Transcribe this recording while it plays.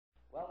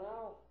Well,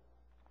 now,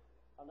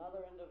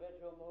 another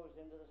individual moves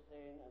into the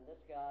scene, and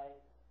this guy,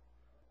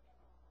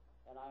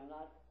 and I'm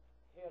not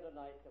here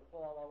tonight to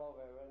fall all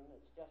over him.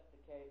 It's just a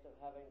case of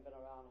having been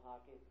around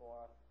hockey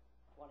for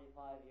 25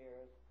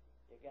 years.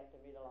 You get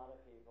to meet a lot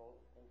of people,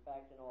 in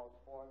fact, in all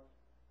sports,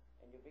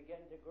 and you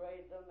begin to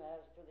grade them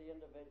as to the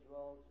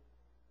individuals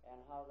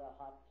and how they're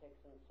hot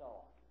ticks and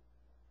so on.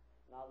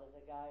 Now, there's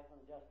a guy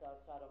from just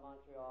outside of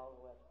Montreal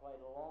who has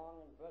played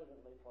long and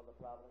brilliantly for the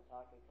Providence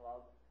Hockey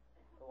Club,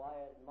 who I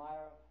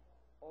admire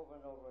over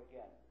and over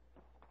again.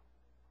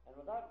 And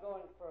without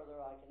going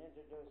further, I can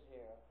introduce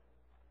here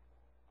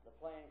the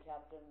playing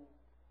captain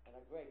and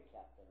a great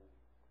captain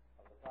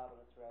of the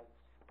Providence Reds,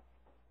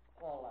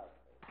 Paul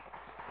Larivee.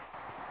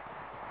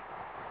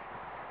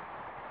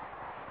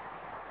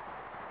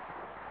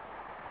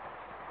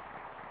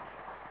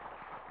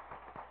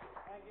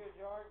 Thank you,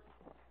 George.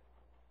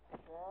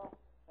 Paul,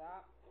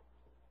 Top,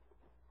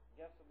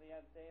 guests of the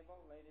head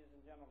table, ladies and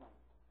gentlemen.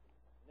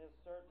 It is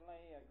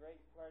certainly a great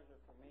pleasure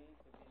for me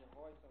to be the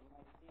voice of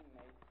my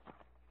teammates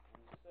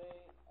and say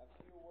a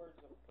few words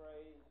of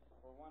praise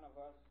for one of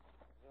us,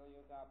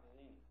 Zellio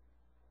Toppazzini.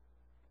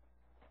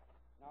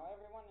 Now,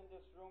 everyone in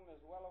this room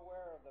is well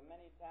aware of the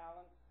many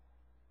talents,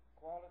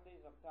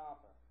 qualities of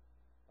Topper,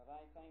 but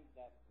I think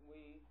that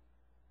we,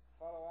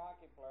 fellow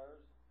hockey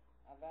players,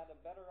 have had a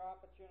better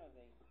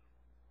opportunity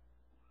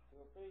to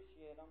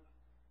appreciate him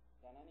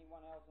than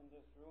anyone else in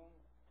this room,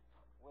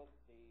 with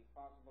the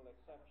possible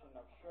exception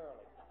of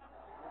Shirley.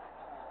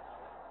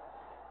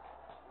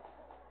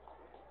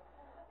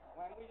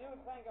 When we do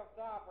think of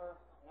Topper,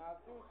 now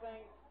two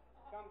things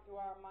come to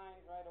our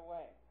minds right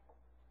away.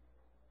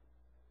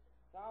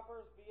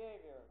 Topper's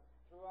behavior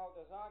throughout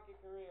his hockey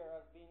career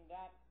has been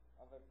that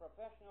of a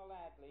professional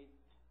athlete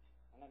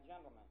and a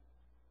gentleman.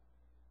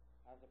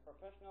 As a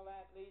professional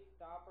athlete,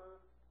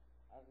 Topper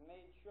has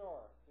made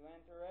sure to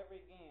enter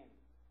every game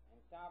in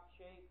top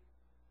shape,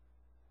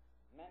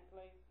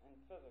 mentally and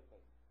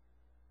physically.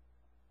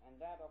 And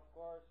that, of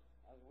course,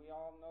 as we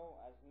all know,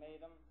 has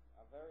made him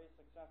a very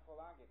successful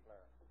hockey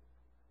player.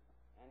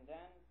 And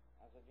then,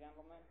 as a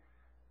gentleman,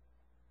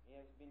 he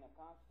has been a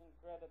constant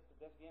credit to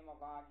this game of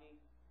hockey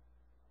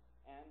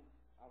and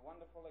a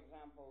wonderful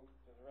example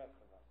to the rest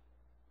of us.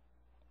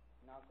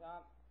 Now,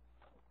 Top,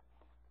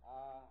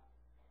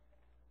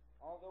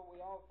 although we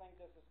all think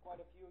this is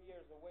quite a few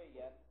years away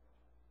yet,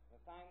 the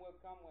time will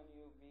come when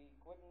you'll be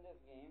quitting this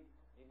game,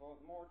 devote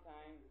more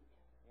time,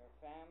 your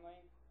family,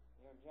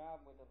 your job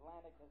with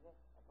Atlantic, is it?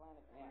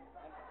 Atlantic, yeah.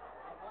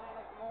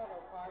 Atlantic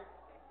Motor Parts,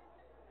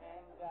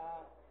 and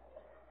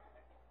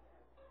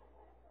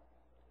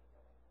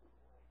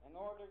in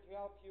order to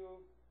help you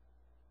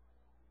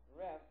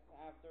rest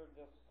after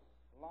this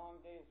long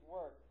day's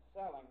work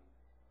selling,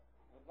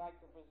 we'd like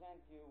to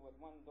present you with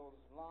one of those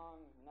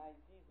long, nice,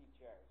 easy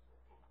chairs.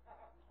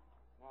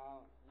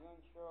 Now, you and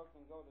Cheryl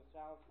can go to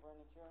Sal's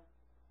Furniture,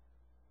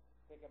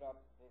 pick it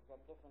up. They've got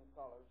different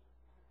colors.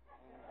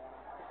 And,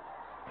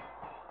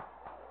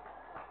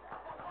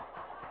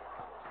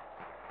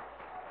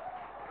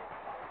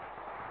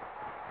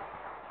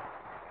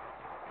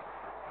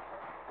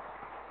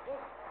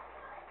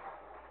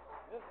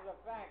 this is a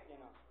fact, you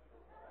know.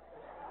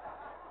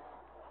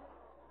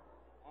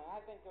 And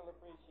I think you'll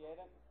appreciate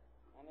it.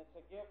 And it's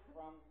a gift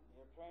from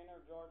your trainer,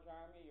 George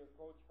Army, your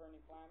coach, Fernie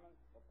Flaman,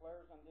 the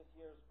players on this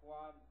year's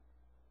squad,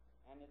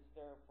 and it's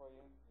there for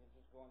you. You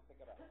just go and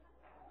pick it up. And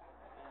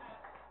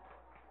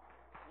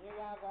you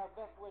have our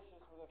best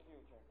wishes for the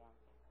future, John.